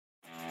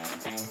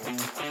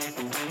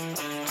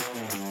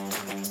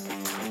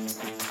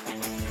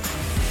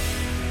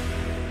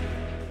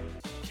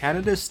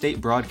Canada's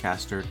state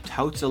broadcaster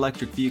touts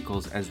electric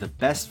vehicles as the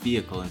best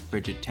vehicle in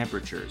frigid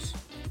temperatures.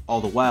 All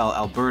the while,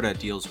 Alberta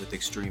deals with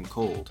extreme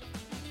cold.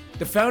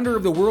 The founder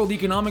of the World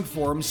Economic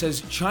Forum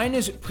says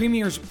China's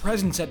premier's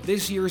presence at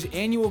this year's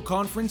annual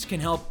conference can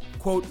help,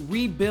 quote,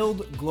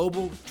 rebuild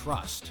global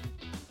trust.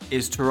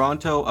 Is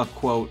Toronto a,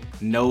 quote,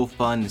 no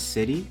fun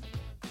city?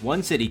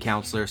 One city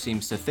councillor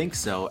seems to think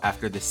so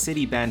after the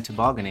city banned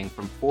tobogganing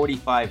from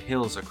 45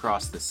 hills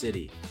across the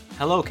city.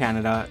 Hello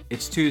Canada,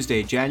 it's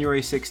Tuesday,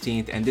 January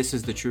 16th, and this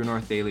is the True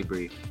North Daily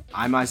Brief.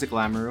 I'm Isaac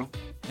Lamoureux.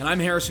 And I'm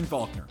Harrison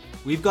Faulkner.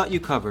 We've got you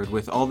covered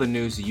with all the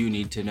news you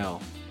need to know.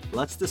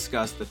 Let's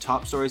discuss the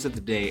top stories of the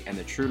day and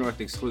the True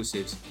North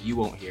exclusives you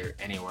won't hear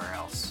anywhere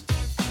else.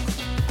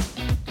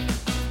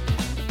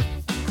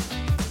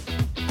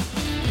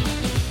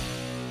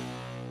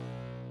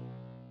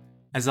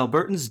 As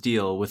Albertans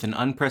deal with an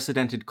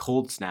unprecedented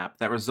cold snap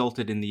that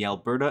resulted in the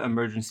Alberta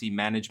Emergency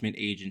Management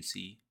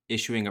Agency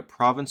issuing a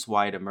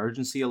province-wide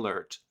emergency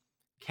alert,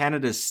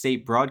 Canada's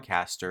state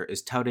broadcaster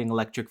is touting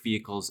electric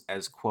vehicles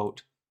as,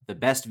 quote, the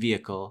best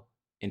vehicle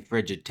in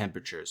frigid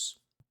temperatures.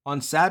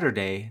 On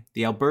Saturday,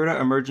 the Alberta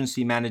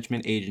Emergency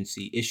Management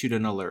Agency issued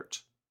an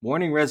alert,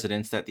 warning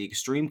residents that the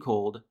extreme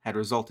cold had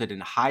resulted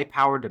in high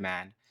power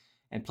demand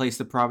and placed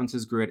the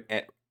province's grid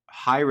at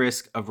high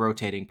risk of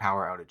rotating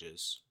power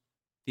outages.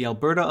 The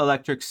Alberta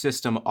Electric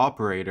System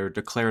Operator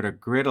declared a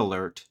grid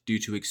alert due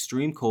to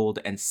extreme cold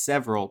and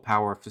several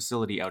power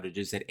facility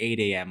outages at 8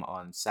 a.m.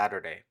 on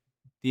Saturday.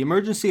 The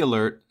emergency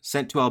alert,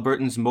 sent to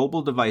Albertans'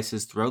 mobile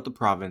devices throughout the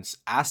province,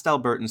 asked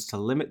Albertans to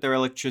limit their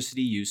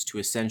electricity use to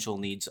essential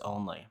needs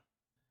only.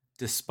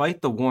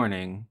 Despite the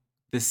warning,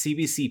 the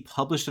CBC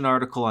published an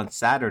article on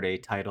Saturday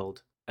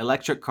titled,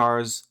 Electric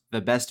Cars,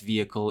 the Best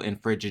Vehicle in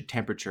Frigid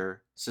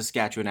Temperature,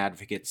 Saskatchewan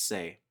Advocates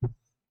Say.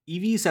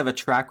 EVs have a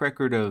track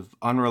record of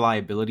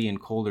unreliability in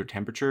colder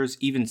temperatures.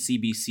 Even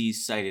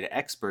CBC's cited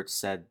experts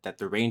said that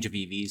the range of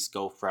EVs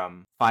go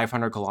from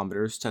 500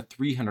 kilometers to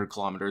 300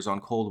 kilometers on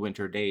cold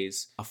winter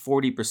days, a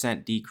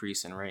 40%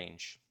 decrease in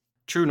range.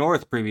 True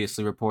North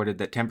previously reported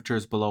that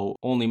temperatures below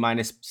only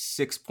minus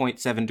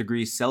 6.7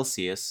 degrees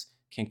Celsius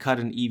can cut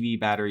an EV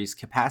battery's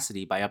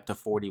capacity by up to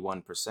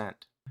 41%.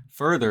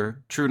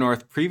 Further, True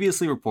North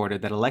previously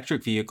reported that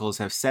electric vehicles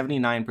have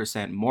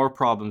 79% more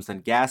problems than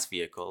gas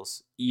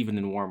vehicles, even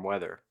in warm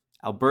weather.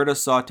 Alberta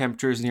saw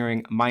temperatures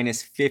nearing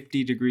minus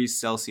 50 degrees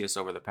Celsius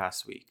over the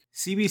past week.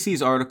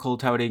 CBC's article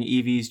touting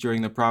EVs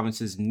during the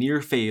province's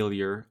near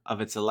failure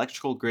of its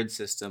electrical grid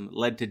system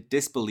led to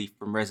disbelief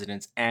from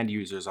residents and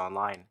users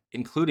online,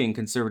 including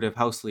Conservative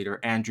House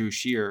Leader Andrew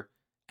Scheer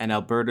and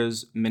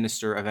Alberta's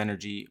Minister of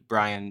Energy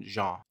Brian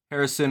Jean.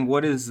 Harrison,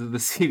 what is the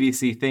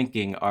CBC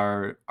thinking?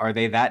 Are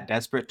they that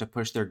desperate to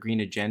push their green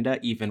agenda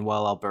even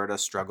while Alberta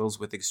struggles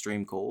with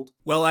extreme cold?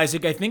 Well,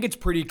 Isaac, I think it's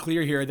pretty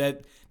clear here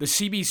that the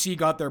CBC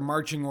got their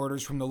marching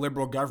orders from the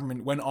Liberal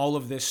government when all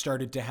of this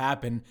started to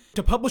happen.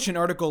 To publish an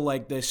article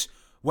like this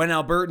when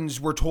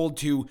Albertans were told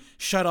to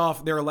shut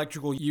off their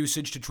electrical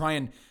usage to try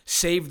and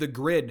save the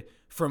grid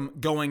from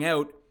going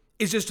out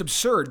is just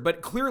absurd,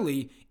 but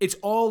clearly it's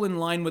all in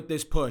line with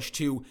this push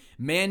to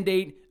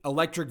mandate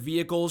electric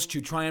vehicles,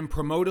 to try and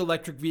promote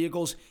electric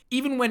vehicles,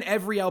 even when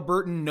every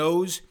Albertan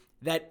knows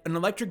that an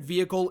electric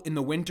vehicle in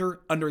the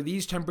winter under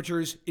these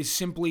temperatures is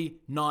simply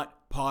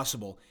not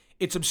possible.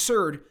 It's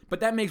absurd, but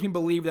that makes me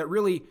believe that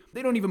really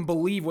they don't even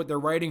believe what they're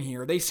writing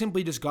here. They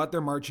simply just got their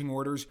marching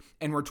orders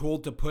and were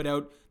told to put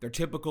out their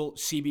typical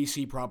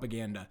CBC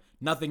propaganda.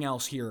 Nothing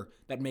else here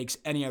that makes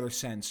any other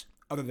sense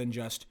other than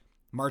just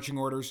marching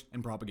orders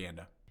and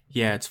propaganda.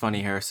 Yeah, it's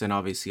funny, Harrison.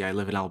 Obviously, I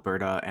live in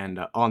Alberta, and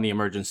on the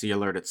emergency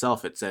alert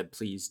itself, it said,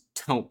 please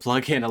don't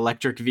plug in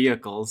electric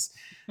vehicles.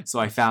 So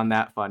I found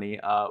that funny.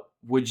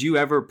 Would you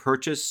ever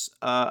purchase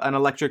an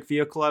electric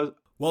vehicle?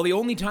 Well, the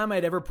only time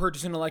I'd ever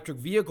purchase an electric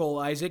vehicle,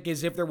 Isaac,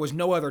 is if there was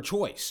no other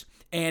choice.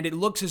 And it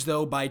looks as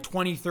though by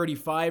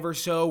 2035 or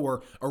so,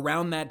 or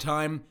around that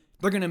time,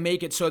 they're going to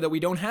make it so that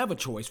we don't have a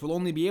choice. We'll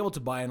only be able to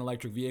buy an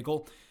electric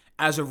vehicle.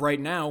 As of right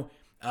now,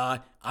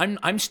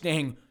 I'm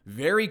staying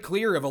very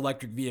clear of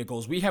electric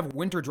vehicles. We have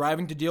winter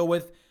driving to deal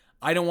with.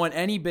 I don't want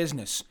any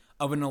business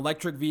of an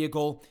electric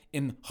vehicle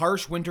in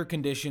harsh winter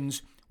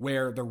conditions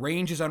where the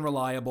range is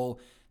unreliable,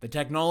 the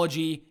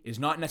technology is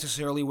not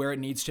necessarily where it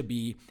needs to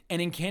be,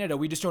 and in Canada,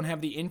 we just don't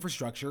have the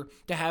infrastructure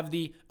to have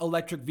the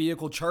electric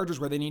vehicle chargers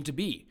where they need to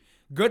be.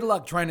 Good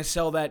luck trying to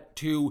sell that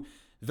to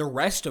the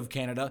rest of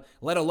Canada,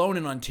 let alone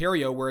in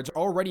Ontario where it's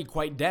already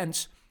quite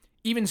dense.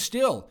 Even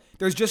still,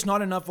 there's just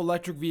not enough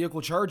electric vehicle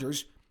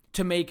chargers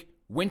to make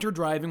winter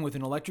driving with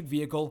an electric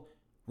vehicle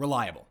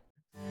reliable.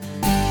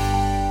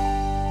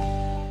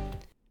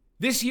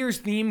 This year's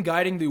theme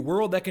guiding the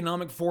World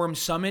Economic Forum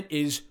Summit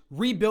is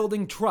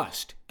Rebuilding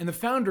Trust, and the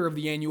founder of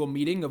the annual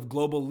meeting of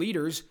global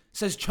leaders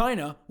says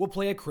China will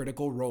play a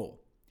critical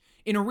role.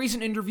 In a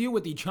recent interview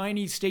with the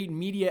Chinese state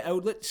media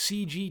outlet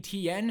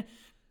CGTN,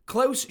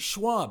 Klaus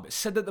Schwab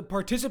said that the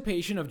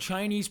participation of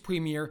Chinese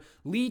Premier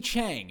Li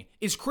Qiang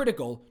is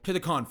critical to the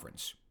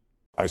conference.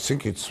 I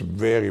think it's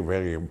very,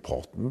 very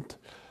important.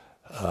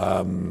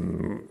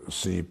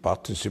 The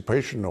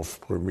participation of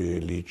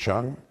Premier Li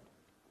Qiang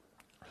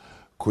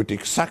could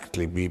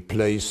exactly be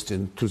placed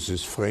into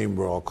this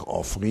framework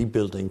of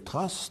rebuilding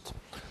trust,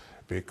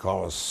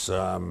 because,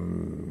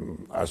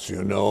 as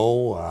you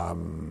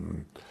know,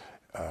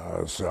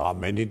 there are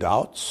many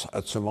doubts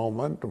at the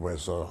moment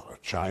whether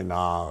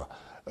China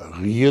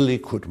really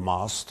could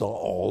master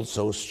all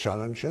those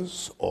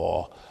challenges,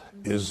 or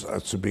is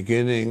at the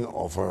beginning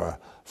of a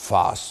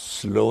fast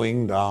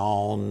slowing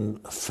down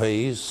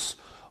phase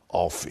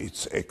of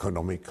its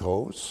economic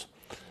growth.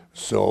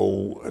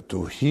 So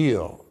to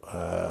hear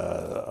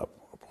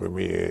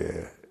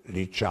Premier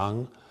Li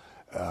Qiang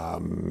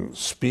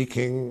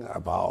speaking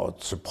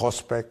about the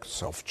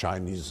prospects of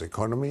Chinese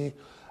economy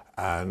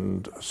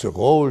and the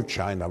role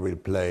China will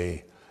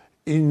play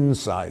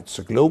inside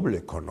the global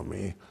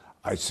economy,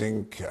 I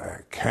think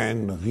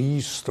can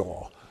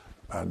restore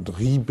and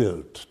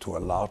rebuild to a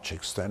large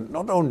extent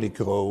not only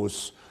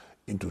growth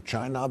into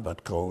China,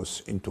 but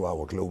growth into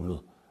our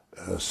global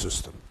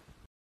system.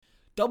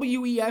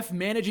 WEF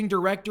Managing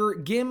Director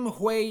Kim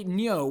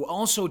Hui-nyo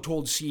also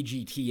told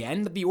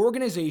CGTN that the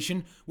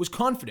organization was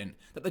confident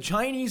that the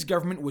Chinese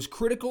government was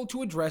critical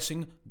to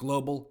addressing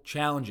global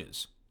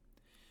challenges.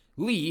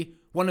 Li,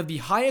 one of the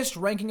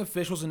highest-ranking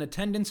officials in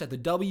attendance at the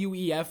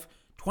WEF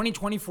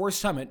 2024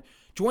 summit,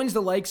 joins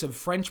the likes of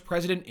French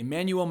President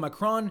Emmanuel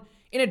Macron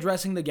in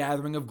addressing the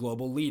gathering of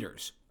global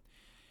leaders.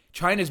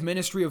 China's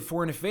Ministry of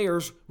Foreign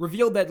Affairs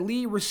revealed that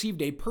Li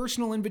received a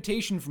personal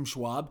invitation from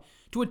Schwab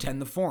to attend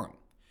the forum.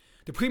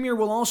 The premier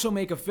will also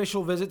make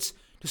official visits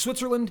to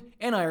Switzerland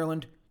and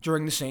Ireland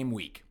during the same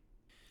week.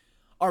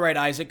 All right,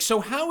 Isaac, so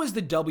how is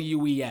the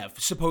WEF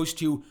supposed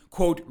to,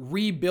 quote,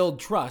 rebuild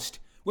trust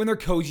when they're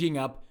cozying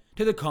up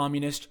to the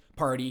Communist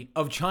Party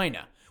of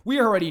China? We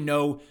already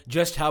know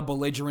just how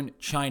belligerent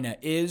China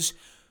is.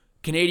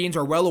 Canadians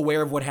are well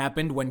aware of what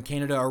happened when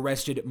Canada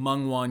arrested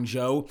Meng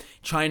Wanzhou,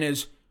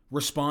 China's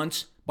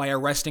response by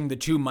arresting the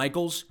two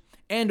Michaels,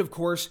 and of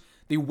course,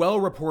 the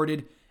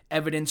well-reported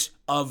evidence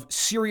of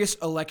serious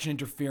election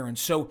interference.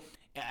 So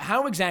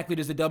how exactly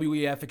does the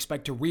WEF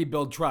expect to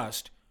rebuild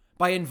trust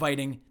by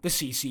inviting the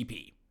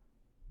CCP?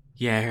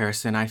 Yeah,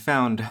 Harrison, I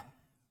found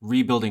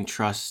rebuilding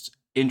trust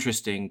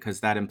interesting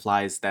because that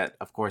implies that,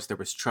 of course, there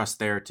was trust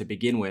there to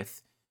begin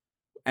with.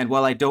 And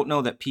while I don't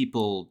know that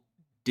people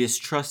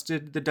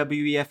distrusted the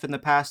WEF in the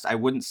past, I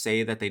wouldn't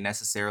say that they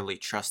necessarily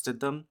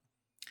trusted them.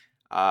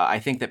 I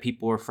think that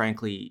people were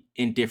frankly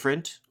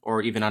indifferent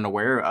or even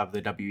unaware of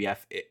the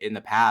WEF in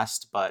the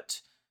past, but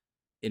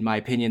in my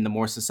opinion, the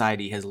more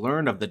society has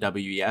learned of the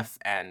WEF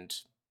and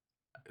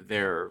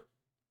their,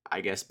 I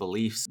guess,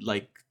 beliefs,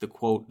 like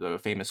the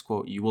famous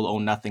quote, "You will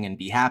own nothing and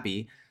be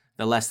happy,"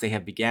 the less they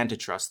have began to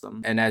trust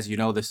them. And as you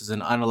know, this is an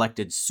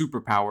unelected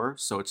superpower,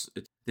 so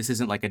this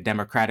isn't like a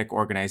democratic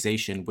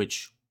organization,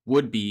 which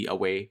would be a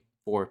way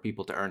for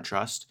people to earn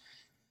trust.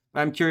 But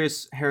I'm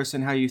curious,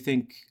 Harrison, how you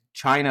think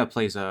China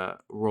plays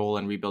a role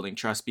in rebuilding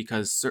trust,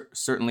 because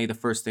certainly the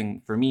first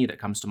thing for me that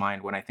comes to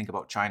mind when I think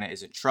about China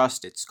isn't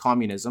trust, it's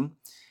communism.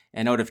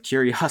 And out of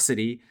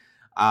curiosity,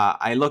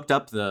 I looked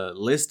up the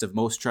list of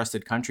most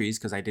trusted countries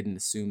because I didn't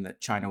assume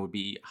that China would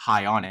be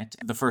high on it.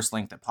 The first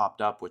link that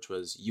popped up, which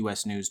was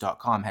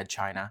usnews.com, had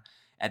China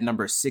at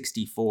number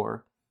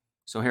 64.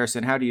 So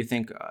Harrison, how do you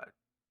think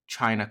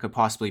China could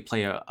possibly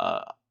play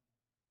a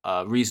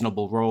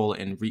reasonable role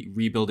in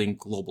rebuilding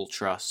global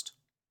trust?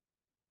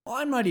 Well,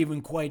 I'm not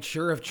even quite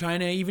sure if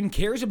China even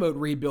cares about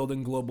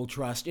rebuilding global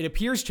trust. It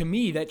appears to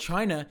me that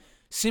China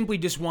simply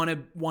just want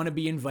to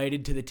be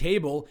invited to the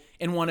table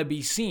and want to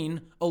be seen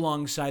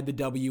alongside the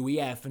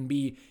WEF and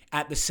be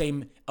at the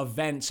same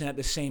events and at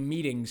the same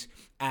meetings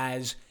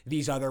as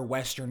these other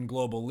Western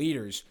global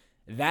leaders.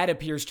 That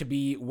appears to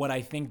be what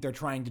I think they're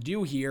trying to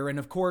do here. And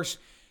of course,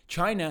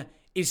 China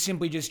is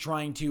simply just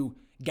trying to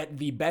get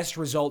the best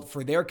result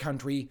for their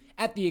country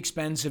at the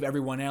expense of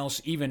everyone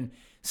else, even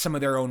some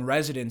of their own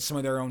residents, some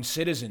of their own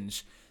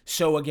citizens.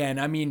 So again,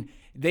 I mean,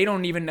 they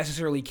don't even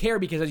necessarily care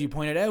because, as you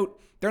pointed out,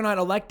 they're not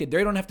elected.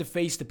 They don't have to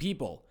face the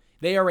people.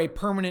 They are a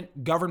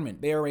permanent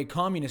government. They are a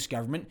communist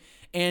government.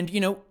 And,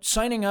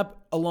 signing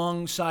up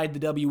alongside the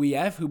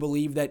WEF, who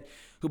believe that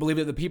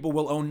the people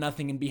will own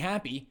nothing and be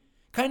happy,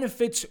 kind of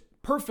fits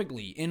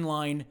perfectly in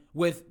line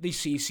with the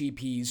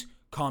CCP's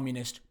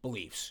communist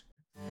beliefs.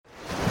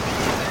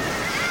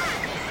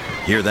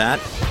 Hear that?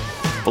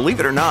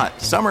 Believe it or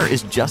not, summer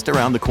is just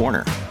around the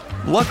corner.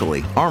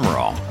 Luckily, Armor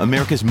All,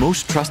 America's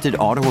most trusted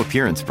auto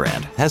appearance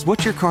brand, has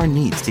what your car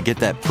needs to get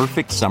that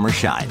perfect summer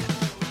shine.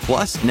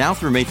 Plus, now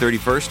through May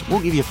 31st, we'll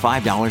give you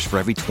 $5 for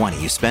every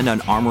 $20 you spend on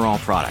Armor All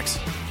products.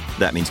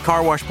 That means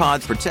car wash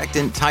pods,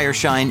 protectant, tire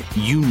shine,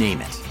 you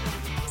name it.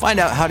 Find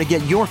out how to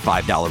get your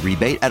 $5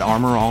 rebate at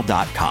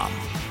armorall.com.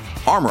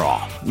 Armor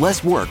All,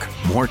 less work,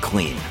 more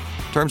clean.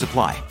 Terms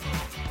apply.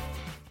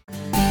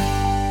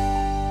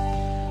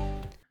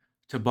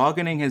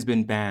 Tobogganing has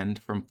been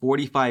banned from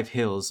 45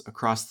 hills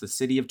across the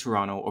city of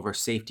Toronto over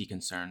safety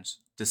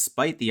concerns,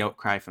 despite the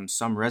outcry from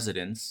some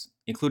residents,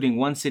 including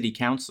one city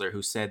councillor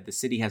who said the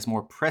city has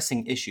more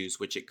pressing issues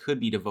which it could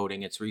be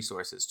devoting its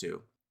resources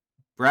to.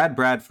 Brad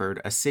Bradford,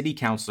 a city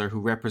councillor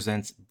who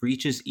represents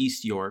Breaches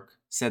East York,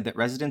 said that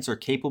residents are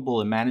capable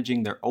of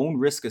managing their own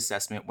risk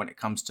assessment when it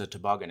comes to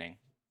tobogganing.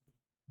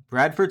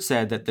 Bradford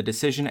said that the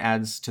decision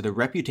adds to the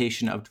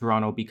reputation of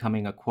Toronto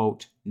becoming a,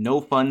 quote,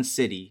 no-fun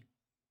city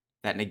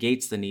that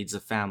negates the needs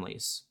of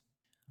families.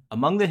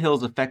 Among the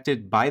hills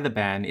affected by the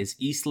ban is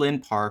East Lynn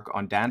Park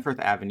on Danforth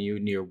Avenue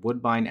near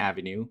Woodbine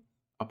Avenue,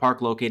 a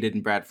park located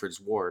in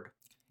Bradford's ward.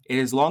 It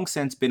has long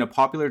since been a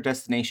popular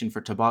destination for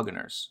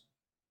tobogganers.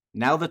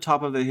 Now the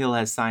top of the hill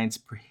has signs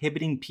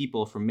prohibiting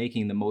people from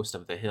making the most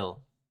of the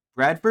hill.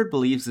 Bradford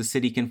believes the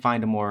city can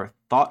find a more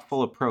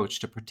thoughtful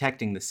approach to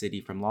protecting the city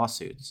from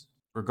lawsuits.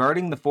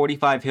 Regarding the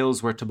 45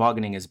 hills where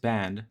tobogganing is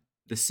banned,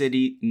 the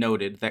city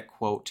noted that,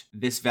 quote,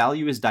 this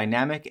value is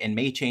dynamic and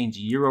may change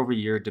year over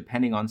year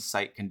depending on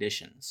site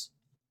conditions.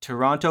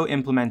 Toronto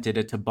implemented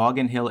a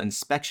toboggan hill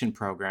inspection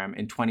program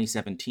in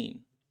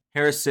 2017.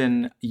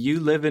 Harrison, you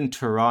live in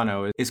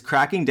Toronto. Is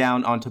cracking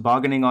down on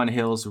tobogganing on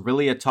hills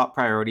really a top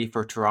priority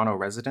for Toronto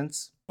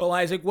residents? Well,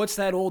 Isaac, what's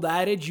that old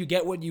adage? You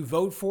get what you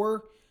vote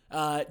for?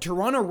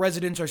 Toronto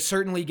residents are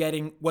certainly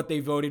getting what they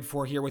voted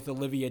for here with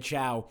Olivia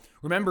Chow.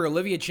 Remember,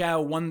 Olivia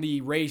Chow won the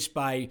race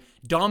by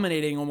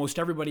dominating almost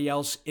everybody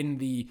else in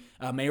the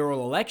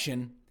mayoral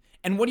election.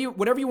 And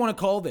whatever you want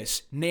to call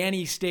this,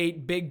 nanny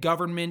state, big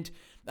government,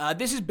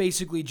 this is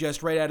basically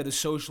just right out of the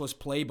socialist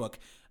playbook.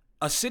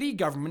 A city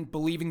government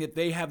believing that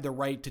they have the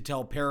right to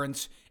tell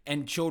parents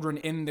and children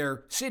in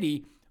their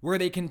city where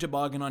they can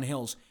toboggan on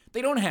hills.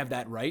 They don't have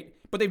that right,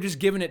 but they've just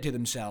given it to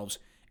themselves.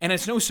 And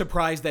it's no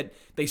surprise that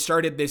they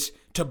started this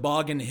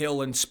toboggan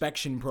hill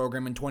inspection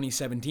program in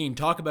 2017.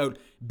 Talk about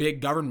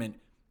big government.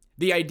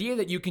 The idea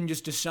that you can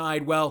just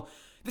decide, well,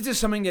 this is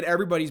something that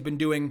everybody's been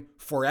doing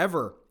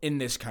forever in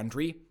this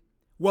country.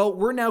 Well,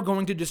 we're now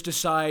going to just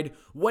decide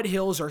what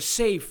hills are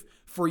safe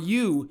for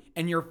you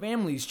and your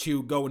families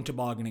to go in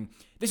tobogganing.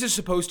 This is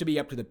supposed to be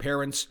up to the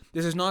parents.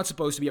 This is not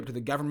supposed to be up to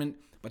the government.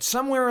 But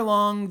somewhere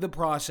along the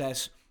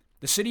process,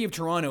 the city of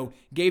Toronto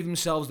gave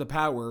themselves the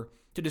power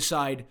to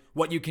decide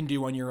what you can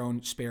do on your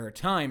own spare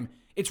time.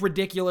 It's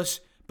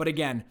ridiculous, but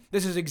again,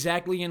 this is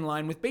exactly in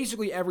line with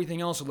basically everything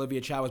else Olivia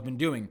Chow has been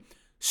doing.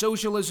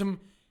 Socialism,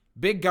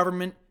 big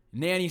government,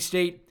 nanny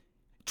state.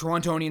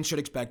 Torontonians should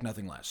expect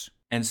nothing less.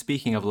 And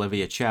speaking of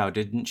Olivia Chow,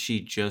 didn't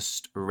she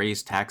just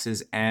raise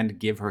taxes and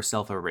give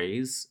herself a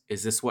raise?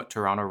 Is this what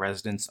Toronto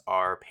residents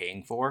are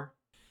paying for?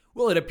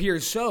 Well, it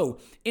appears so.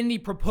 In the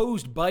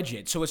proposed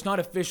budget, so it's not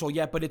official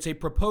yet, but it's a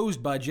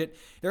proposed budget,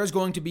 there's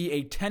going to be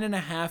a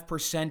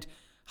 10.5%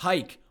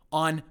 hike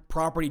on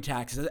property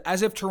taxes,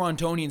 as if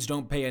Torontonians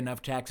don't pay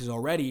enough taxes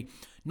already.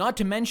 Not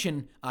to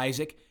mention,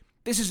 Isaac,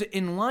 this is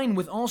in line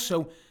with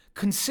also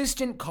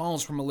consistent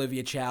calls from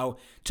Olivia Chow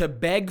to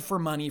beg for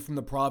money from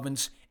the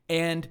province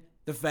and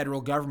the federal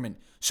government.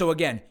 So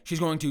again, she's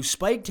going to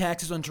spike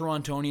taxes on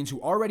Torontonians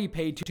who already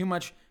pay too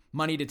much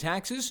money to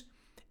taxes,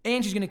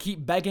 and she's going to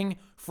keep begging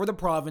for the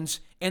province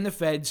and the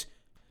feds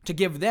to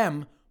give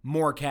them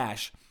more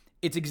cash.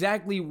 It's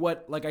exactly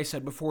what, like I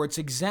said before, it's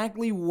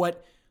exactly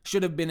what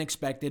should have been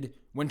expected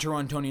when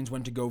Torontonians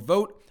went to go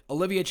vote.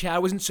 Olivia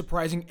Chow isn't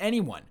surprising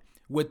anyone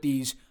with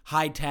these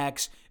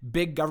high-tax,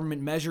 big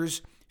government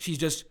measures. She's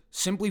just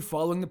simply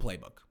following the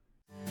playbook.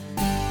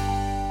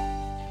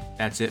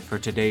 That's it for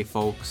today,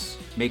 folks.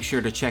 Make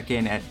sure to check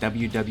in at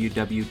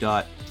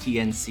www.tnc.news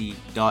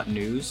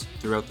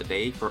throughout the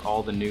day for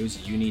all the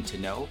news you need to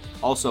know.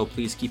 Also,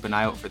 please keep an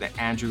eye out for the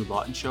Andrew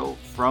Lawton Show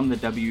from the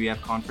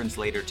WEF conference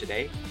later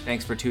today.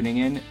 Thanks for tuning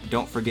in.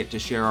 Don't forget to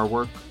share our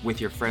work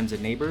with your friends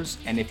and neighbors.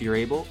 And if you're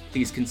able,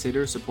 please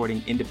consider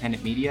supporting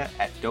independent media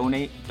at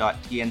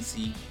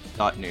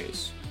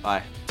donate.tnc.news.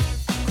 Bye.